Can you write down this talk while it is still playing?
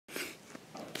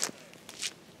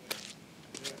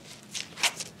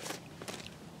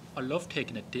I love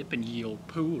taking a dip in ye old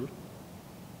pool.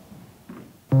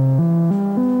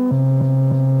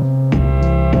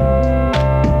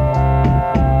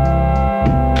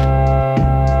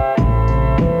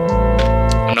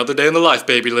 Another day in the life,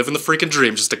 baby, living the freaking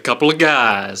dream. Just a couple of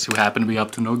guys who happen to be up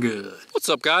to no good. What's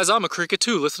up, guys? I'm a cricket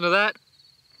too. Listen to that.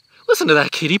 Listen to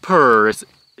that kitty purr.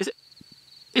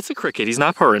 It's a cricket. He's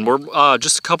not purring. We're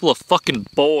just a couple of fucking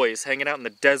boys hanging out in the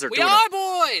desert. We are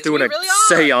boys. Doing we a really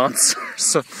seance.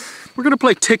 So we're gonna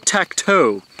play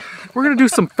tic-tac-toe. We're gonna do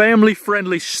some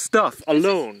family-friendly stuff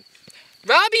alone.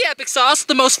 Robby Epic Sauce,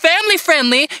 the most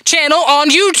family-friendly channel on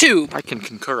YouTube. I can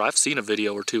concur. I've seen a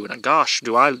video or two, and gosh,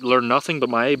 do I learn nothing but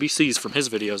my ABCs from his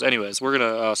videos. Anyways, we're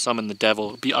gonna summon the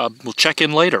devil. We'll check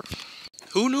in later.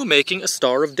 Who knew making a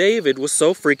Star of David was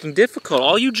so freaking difficult?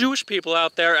 All you Jewish people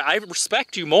out there, I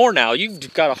respect you more now.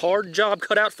 You've got a hard job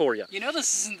cut out for you. You know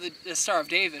this isn't the Star of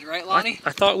David, right, Lonnie?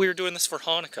 I thought we were doing this for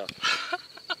Hanukkah.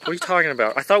 What are you talking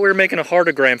about? I thought we were making a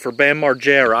heartogram for Bam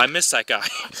Margera. I miss that guy.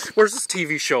 Where's this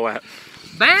TV show at?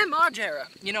 Bam Margera.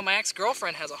 You know, my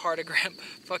ex-girlfriend has a heartogram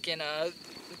fucking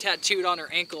tattooed on her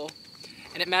ankle,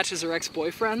 and it matches her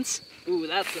ex-boyfriend's. Ooh,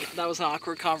 that was an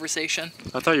awkward conversation.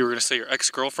 I thought you were gonna say your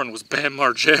ex-girlfriend was Bam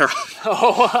Margera.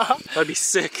 Oh, that'd be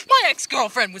sick. My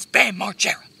ex-girlfriend was Bam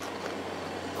Margera.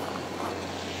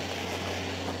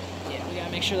 Yeah, we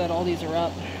gotta make sure that all these are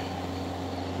up.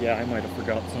 Yeah, I might have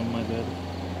forgot some in my bed.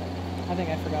 I think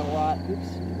I forgot a lot. Oops.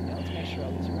 Yeah, let's make sure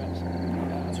all these are up. So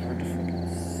it's hard to fucking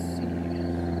see.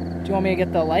 Do you want me to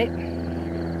get the light?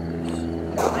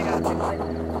 I got a big light.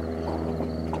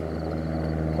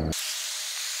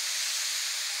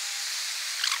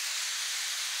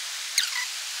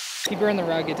 Keep her in the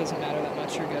rug, it doesn't matter that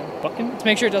much, you're good. Fucking? Let's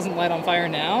make sure it doesn't light on fire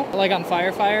now. Like on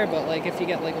fire, but like if you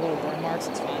get like little burn marks,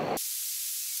 it's fine.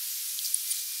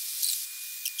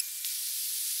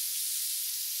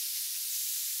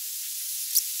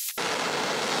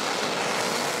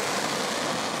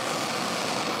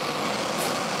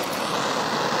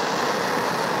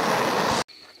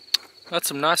 That's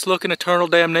some nice looking eternal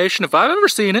damnation if I've ever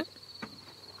seen it.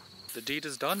 The deed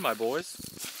is done, my boys.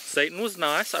 Satan was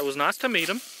nice. I was nice to meet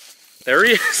him. There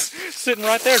he is, sitting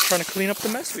right there trying to clean up the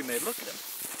mess we made. Look at him.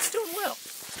 He's doing well.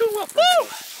 He's doing well. Woo!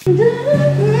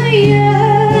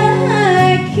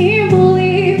 I can't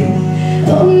believe,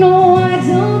 oh no, I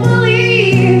don't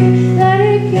believe that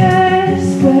it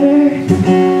gets better.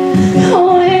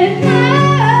 Oh, and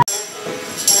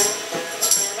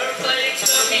Her playing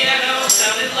the piano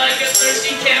sounded like a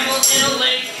thirsty camel in a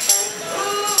lake.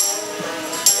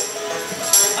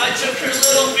 I took her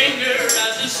little finger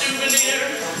as a souvenir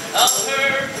of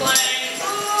her playing.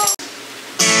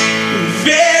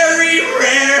 Very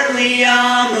rarely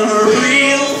I'm a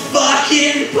real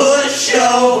fucking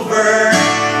pushover.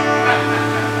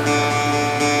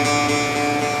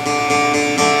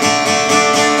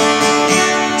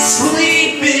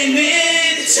 Sleeping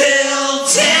until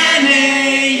 10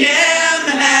 a.m.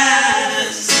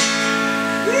 has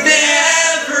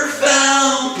never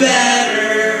felt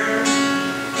better.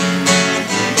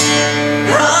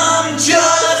 I'm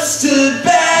just a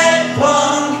bad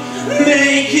punk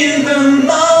making the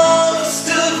most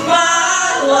of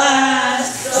my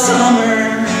last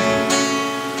summer.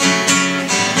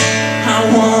 I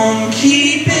won't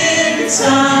keep in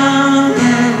time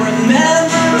or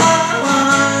remember my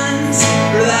lines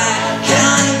or that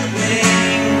kind of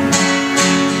thing.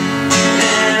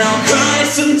 And I'll cry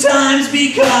sometimes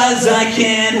because I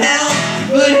can't help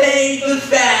but hate the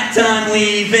fact I'm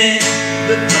leaving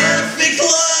the perfect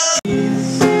love.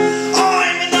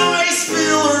 I'm an ice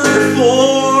filler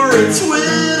for a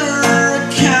Twitter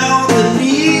account that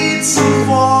needs some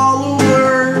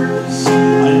followers. I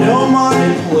know my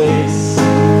place.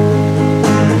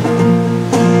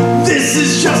 This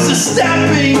is just a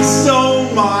stepping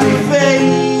stone, my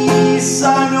face.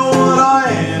 I know what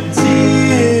I am to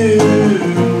you.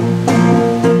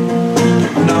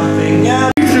 Nothing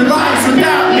else. Your lives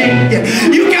without me. Yeah.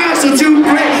 You guys are too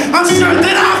great. I'm sure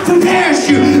that I've prepared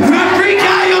you. Every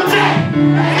guy you'll take.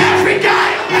 Every guy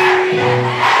you'll marry.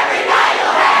 Every guy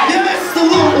you'll marry. Yes, the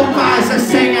lullabies I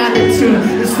sang out of tune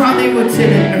is probably what's in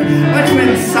it. My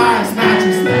twin size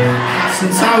matches that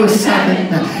since I was 7.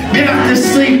 We have to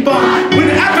sleep on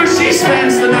whenever she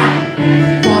spends the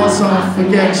night. Falls off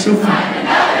again, she'll find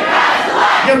another guy's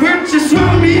alive. Yeah, we're just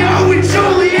Romeo and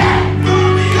Juliet.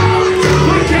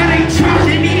 We're getting drunk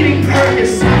and eating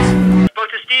Percocets.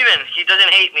 Spoke to Steven. He doesn't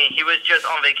hate me. He was just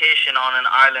on vacation on an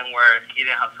island where he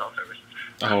didn't have cell service.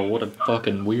 Oh, what a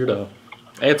fucking weirdo.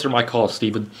 Answer my call,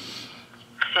 Steven.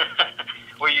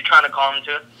 Were you trying to call him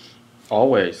too?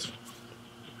 Always.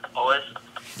 Always?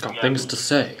 Got things to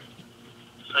say.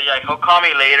 So yeah, he'll call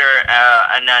me later,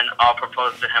 and then I'll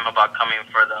propose to him about coming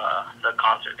for the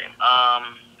concert thing.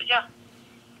 But yeah.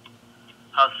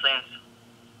 How's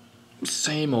things?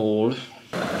 Same old.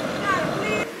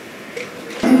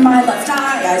 In my left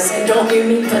eye, I said, don't you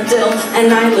meet the dill,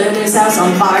 and I lit his house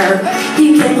on fire.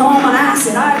 He came home on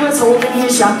acid, I was holding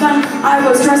his shotgun. I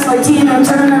was dressed like Tina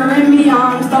Turner in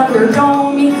Beyond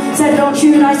Thunderdome. He said, don't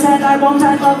shoot, I said, I won't,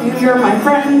 I love you, you're my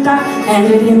friend. I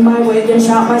handed him my wig and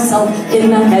shot myself in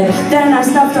the head. Then I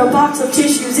stuffed a box of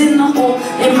tissues in the hole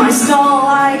in my skull.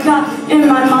 I got in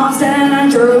my Mazda and I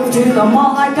drove to the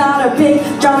mall. I got a big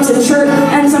Johnson shirt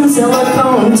and some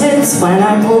silicone tits. When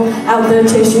I pulled out the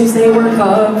tissues, they were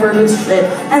covered with shit.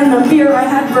 And the beer I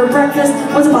had for breakfast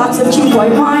was a box of cheap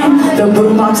white wine. The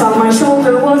boombox on my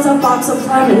shoulder was a box of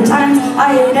clementines.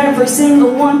 I ate every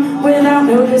single one without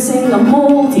noticing the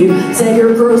mold. You said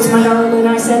you're gross, my darling.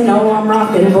 I said no, I'm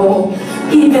rock and roll.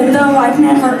 Even though I've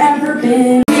never ever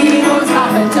been. We won't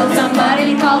stop until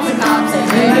somebody calls the cops and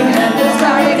maybe then we'll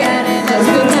start again and just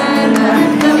pretend that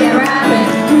nothing ever happened.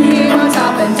 We won't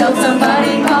stop until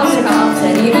somebody calls the cops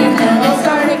and even then we'll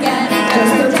start again and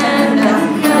just pretend that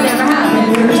nothing ever happened.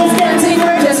 We're just dancing,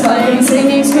 we're just playing,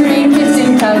 singing, screaming,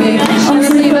 kissing, tugging, on the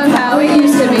sleep of how it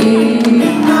used to be.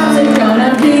 How's it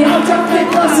gonna be? I'll drop it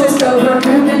closest over,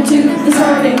 moving to the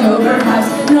starting over house.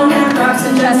 No man rocks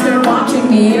and jester watching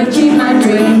me achieve my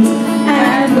dreams.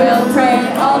 And we'll pray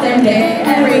all damn day,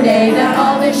 every day, that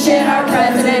all this shit our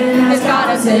president has got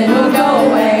us in will go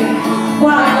away.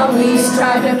 While we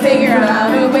strive to figure out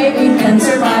a way we can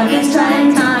survive these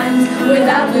trying times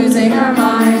without losing our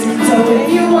minds. So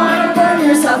if you wanna burn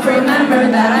yourself, remember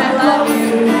that I love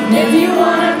you. If you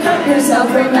wanna cut yourself,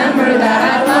 remember that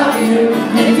I love you.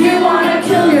 If you wanna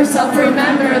kill yourself,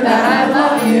 remember that I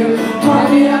love you. Call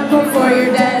me up before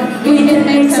you're dead. We can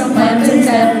make some plans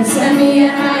instead. Send me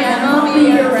an IM, I'll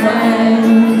be your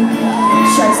friend.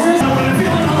 Shysters.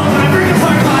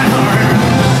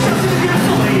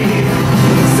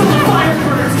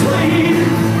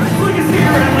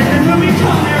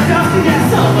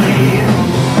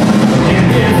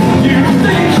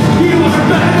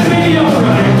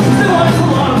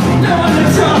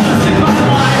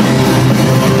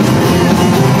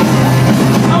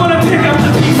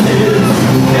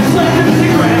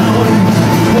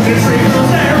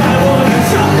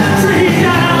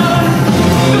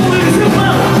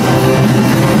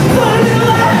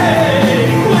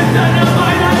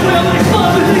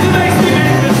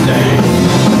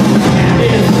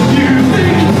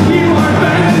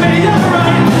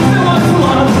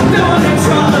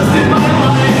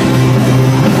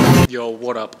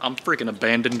 What up? I'm freaking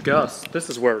abandoned Gus. This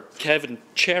is where Kevin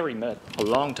Cherry met a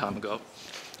long time ago.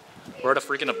 We're at a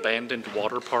freaking abandoned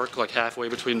water park like halfway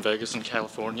between Vegas and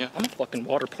California. I'm a fucking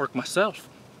water park myself.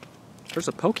 There's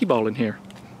a Pokeball in here.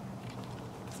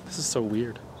 This is so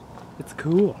weird. It's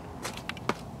cool.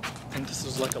 I think this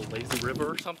is like a lazy river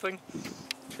or something.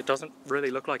 It doesn't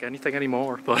really look like anything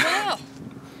anymore, but... Wow.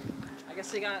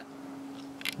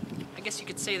 I guess you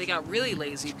could say they got really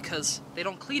lazy because they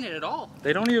don't clean it at all.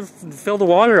 They don't even fill the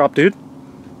water up, dude.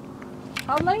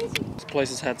 How lazy? This place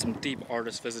has had some deep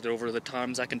artists visit over the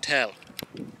times, I can tell.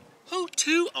 Who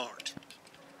to art?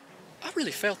 I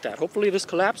really felt that. Hopefully this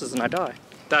collapses and I die.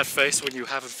 That face when you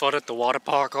having fun at the water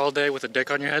park all day with a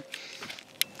dick on your head.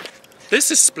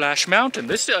 This is Splash Mountain.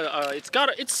 This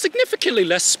it's significantly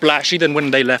less splashy than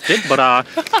when they left it, but I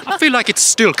feel like it's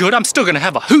still good. I'm still gonna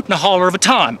have a hoot and a holler of a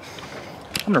time.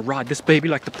 I'm gonna ride this baby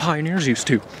like the pioneers used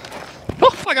to.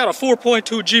 Oh, I got a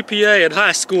 4.2 GPA in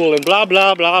high school and blah,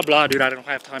 blah, blah, blah. Dude, I don't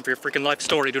have time for your freaking life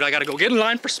story, dude. I gotta go get in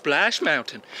line for Splash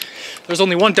Mountain. There's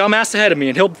only one dumbass ahead of me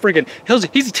and he's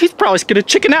probably gonna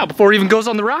chicken out before he even goes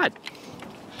on the ride.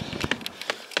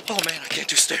 Oh man, I can't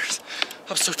do stairs.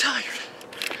 I'm so tired.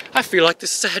 I feel like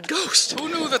this sad ghost. Who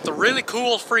knew that the really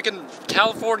cool freaking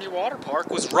California water park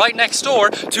was right next door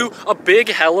to a big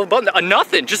hell of a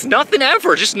nothing, just nothing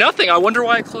ever, just nothing. I wonder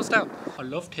why it closed down. I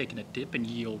love taking a dip in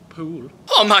ye old pool.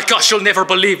 Oh my gosh, you'll never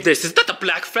believe this. Is that the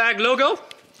Black Flag logo?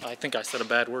 I think I said a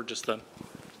bad word just then.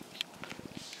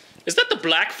 Is that the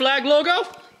Black Flag logo?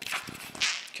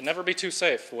 Can never be too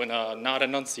safe when not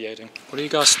enunciating. What do you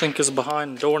guys think is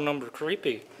behind door number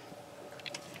creepy?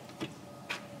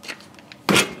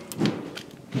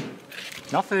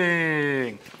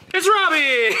 Nothing. It's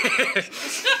Robby!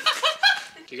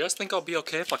 Do you guys think I'll be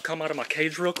okay if I come out of my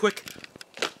cage real quick?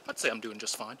 I'd say I'm doing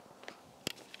just fine.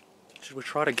 Should we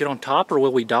try to get on top or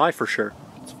will we die for sure?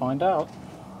 Let's find out.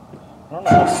 I don't know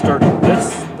how sturdy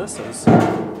this is.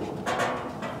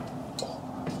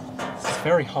 It's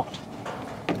very hot.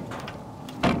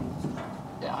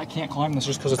 Yeah, I can't climb this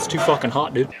just because it's too fucking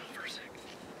hot, dude.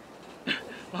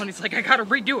 Lonnie's like, I gotta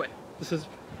redo it. This is,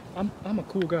 I'm a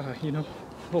cool guy, you know?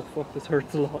 Oh fuck, this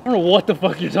hurts a lot. I don't know what the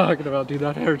fuck you're talking about, dude.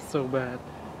 That hurts so bad.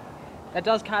 That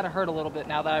does kind of hurt a little bit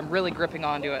now that I'm really gripping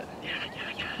onto it.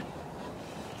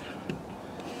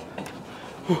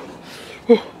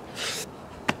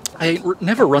 I ain't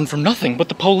never run from nothing but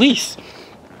the police.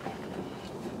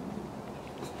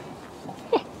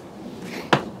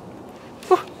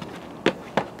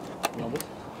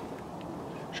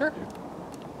 Sure.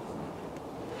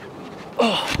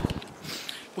 Oh,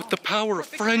 with the power of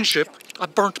friendship, I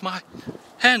burnt my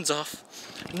hands off.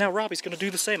 And now Robby's gonna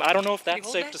do the same. I don't know if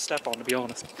that's safe to step on, to be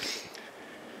honest.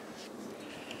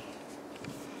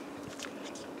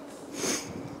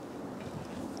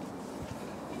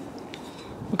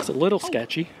 Looks a little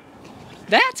sketchy.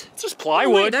 That? It's just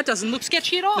plywood. Oh, wait, that doesn't look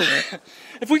sketchy at all.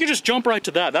 If we could just jump right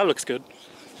to that, that looks good.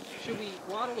 Should we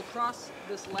waddle across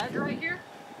this ledge right here?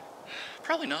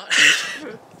 Probably not.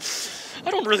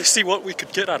 I don't really see what we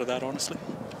could get out of that, honestly.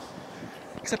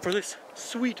 Except for this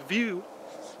sweet view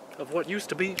of what used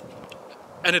to be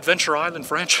an Adventure Island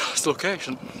franchise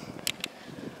location.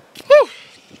 Woo!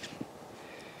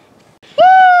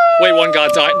 Wait, one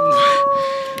God's eye.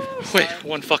 Wait,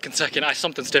 one fucking second.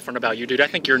 Something's different about you, dude. I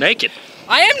think you're naked.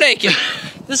 I am naked.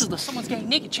 This is the Someone's Getting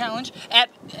Naked challenge at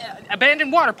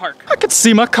abandoned water park. I could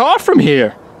see my car from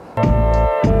here.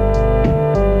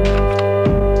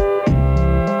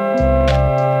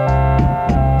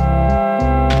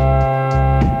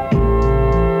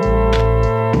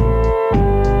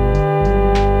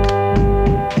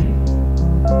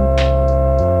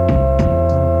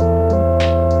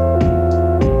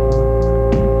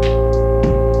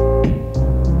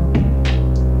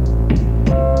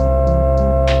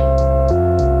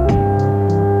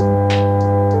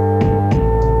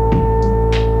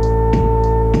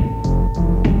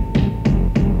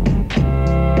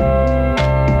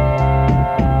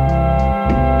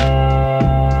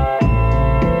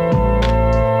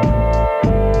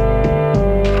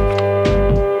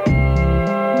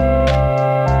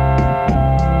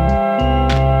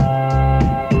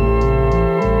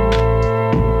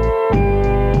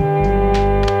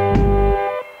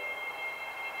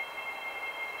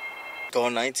 Go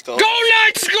Knights, go. Go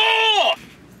Knights, go!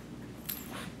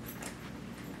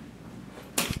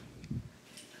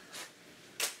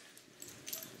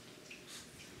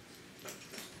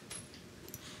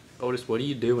 Otis, what are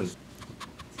you doing?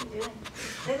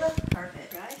 They look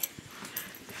perfect, right?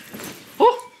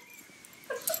 Oh!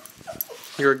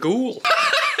 You're a ghoul. Like,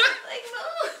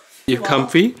 no. You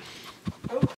comfy?